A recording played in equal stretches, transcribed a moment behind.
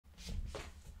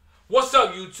What's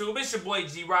up, YouTube? It's your boy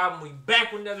G Rob, and we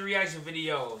back with another reaction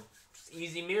video. It's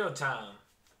easy meal time.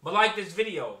 But like this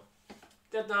video,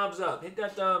 hit that thumbs up. Hit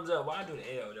that thumbs up. Why I do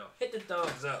the L though? Hit the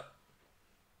thumbs up.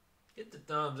 Hit the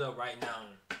thumbs up right now.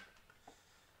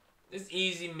 This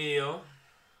easy meal,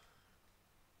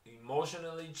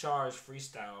 emotionally charged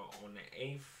freestyle on the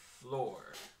 8th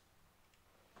floor.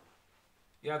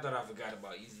 Yeah, I thought I forgot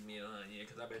about Easy Meal, huh? Yeah,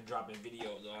 because I've been dropping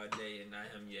videos all day and not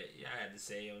him yet. Yeah, I had to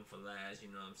say him for last, you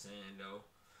know what I'm saying, though.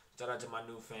 Shout out to my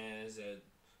new fans that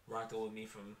rocked with me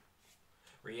from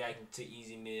reacting to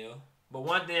Easy Meal. But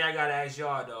one thing I got to ask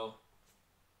y'all, though.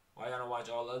 Why y'all don't watch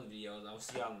all the other videos? I'll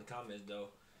see y'all in the comments, though.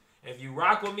 If you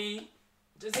rock with me,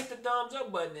 just hit the thumbs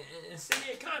up button and send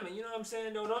me a comment, you know what I'm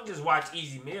saying, though. Don't just watch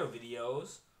Easy Meal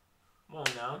videos. Come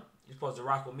on now. You're supposed to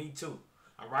rock with me, too.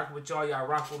 I'm rocking with y'all, y'all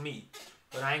rock with me.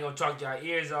 But I ain't gonna talk y'all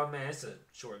ears off, man. It's a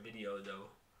short video, though.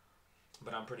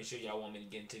 But I'm pretty sure y'all want me to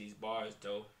get into these bars,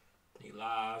 though. He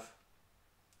live.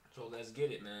 So let's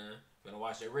get it, man. If you wanna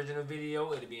watch the original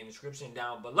video, it'll be in the description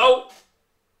down below.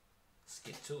 Let's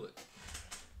get to it.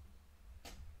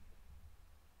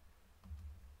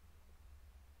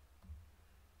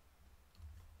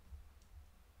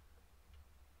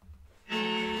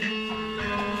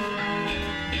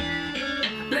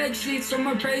 Black sheets on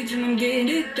my page and I'm getting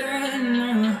it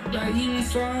done. Writing a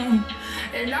song,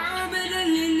 and I'll be the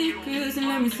lily pills and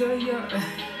let me tell ya.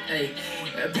 Hey,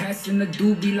 passing the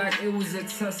doobie like it was a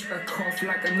test. A cough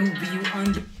like a newbie, you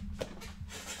under.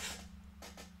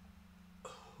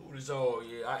 Who this on?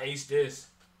 Yeah, I aced this.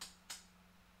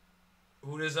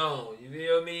 Who this on? You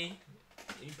feel me?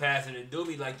 You passing the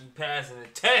doobie like you passing a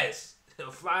test.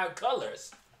 Flying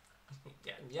colors.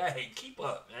 Yeah, hey, keep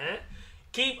up, man.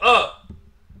 Keep up.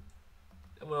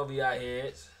 Come over y'all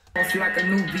heads. Off like a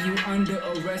newbie, you under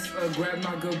arrest. Grab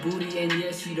my good booty, and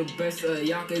yeah, she the best.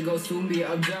 Y'all can go sue me.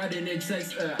 I'm jotting in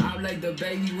text. I'm like the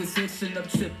baby with switching up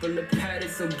triple the pattern.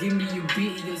 So give me your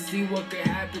beat, you'll see what can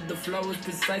happen. The flow is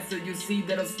precise, so you see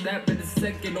that I'll snap in a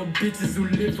second. On bitches who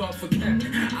live off a cap.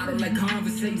 I don't like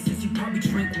conversations, you probably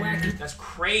drink whack. That's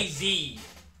crazy.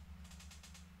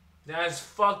 That's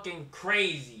fucking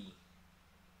crazy.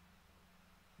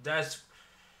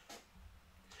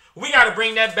 We gotta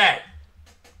bring that back.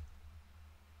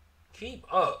 Keep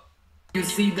up. You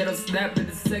see that I'll snap in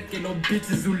a second on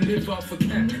bitches who live off a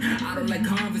cap. I don't like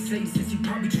conversations, you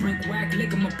probably drink whack.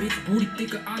 Lick my bitch booty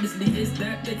thicker, honestly is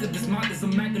that thicker. This mod is a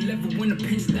Mac 11 when I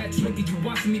pinch that trigger. You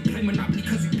watching me play Monopoly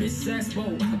cause you bitch ass.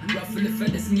 Whoa, ruffling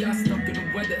feathers and y'all stuck in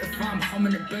the weather. If I'm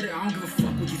humming it better, I don't give a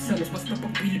fuck what you tell us. Basta pa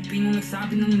Pilipino,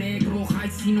 nagsabi ng negro.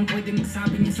 Kahit sino pwede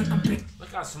magsabi niya sa tabi.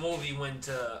 Look how smooth he went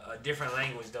to a different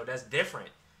language, though. That's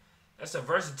different. That's the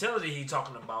versatility he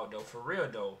talking about, though. For real,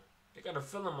 though. They gotta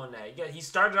feel him on that. He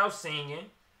started out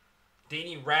singing, then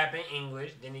he rap in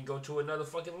English, then he go to another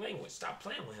fucking language. Stop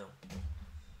playing with him.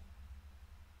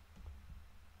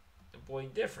 The boy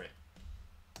different.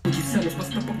 That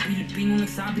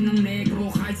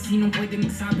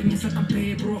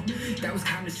was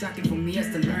kind of shocking for me as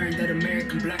to learn that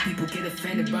American black people get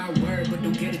offended by a word, but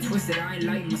don't get it twisted. I ain't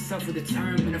like myself with the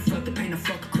term, and I felt the pain. I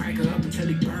fuck a cracker up until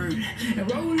he burned.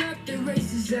 And roll up the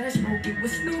racist ass, smoke it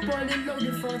with Snoop on and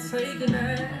loaded for taking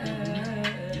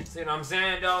that. See what I'm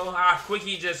saying, though? How quick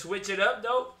he just switch it up,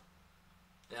 though?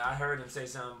 Yeah, I heard him say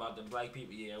something about the black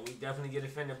people. Yeah, we definitely get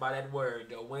offended by that word,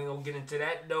 though. We ain't gonna get into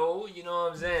that, though. You know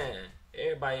what I'm saying?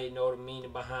 Everybody know the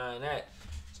meaning behind that.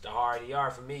 It's the hard ER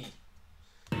for me.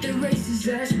 The racist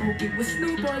ass smoke it with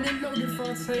Snoop on and loaded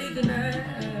for taking that.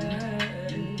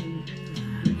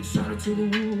 Shout out to the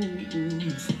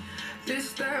wolves.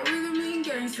 This that with a mean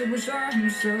gangster beside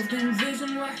himself. The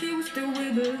envision why he was still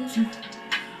with us.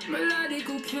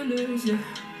 Melodical killers, yeah.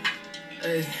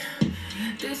 Hey.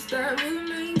 This that with a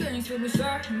mean gangster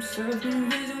beside himself. The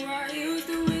reason why he was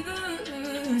still with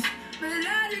us.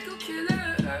 Melodical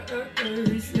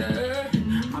killers, yeah.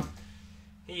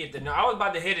 He hit the note. I was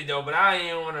about to hit it though, but I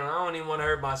don't even want to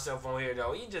hurt myself on here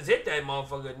though. He just hit that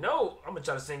motherfucker. No, I'm gonna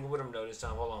try to sing it with him though this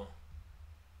time. Hold on.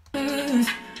 I'm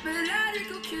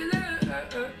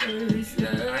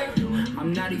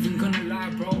not even gonna lie,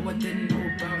 bro. I didn't know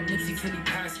about Nipsey till he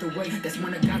passed away. That's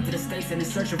when I got to the States and in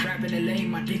search of rap in LA.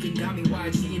 My dick and got me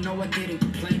YG, you know I didn't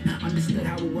complain. Understood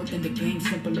how it worked in the game.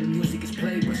 Simple the music is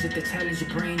played, but shit that challenge your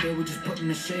brain, they were just putting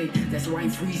the shade. That's why I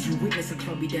ain't freeze you. Witness a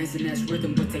clubby dancing ass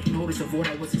rhythm, but take notice of what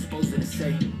I was supposed to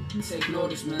say. Take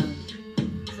notice, man.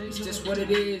 It's just what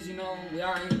it is, you know. We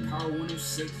out here, Power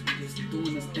 106. We just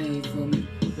doing this thing, for me.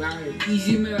 We out here,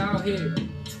 Easy Meal out here.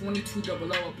 22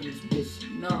 double O up in this bitch,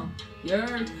 you know. You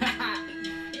heard?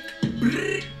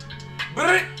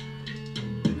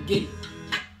 Get it.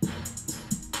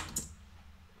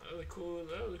 Really cool. cool.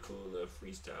 That was a cool little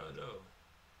freestyle though.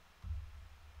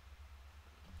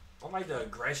 I like the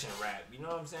aggression rap. You know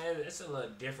what I'm saying? It's a little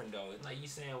different though. It's like you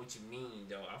saying what you mean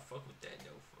though. I fuck with that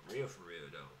though. For real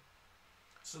though.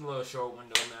 It's a little short one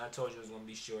though, man. I told you it was gonna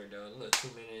be short though. A little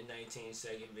 2-minute and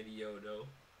 19-second video though.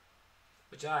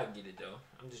 But y'all get it though.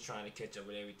 I'm just trying to catch up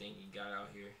with everything you got out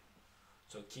here.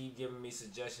 So keep giving me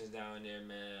suggestions down there,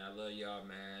 man. I love y'all,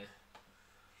 man.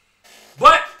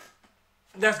 But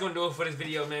that's gonna do it for this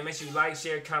video, man. Make sure you like,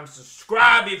 share, comment,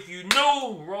 subscribe if you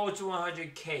new. Roll to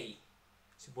 100K.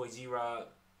 It's your boy Z-Rob.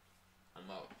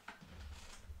 I'm out.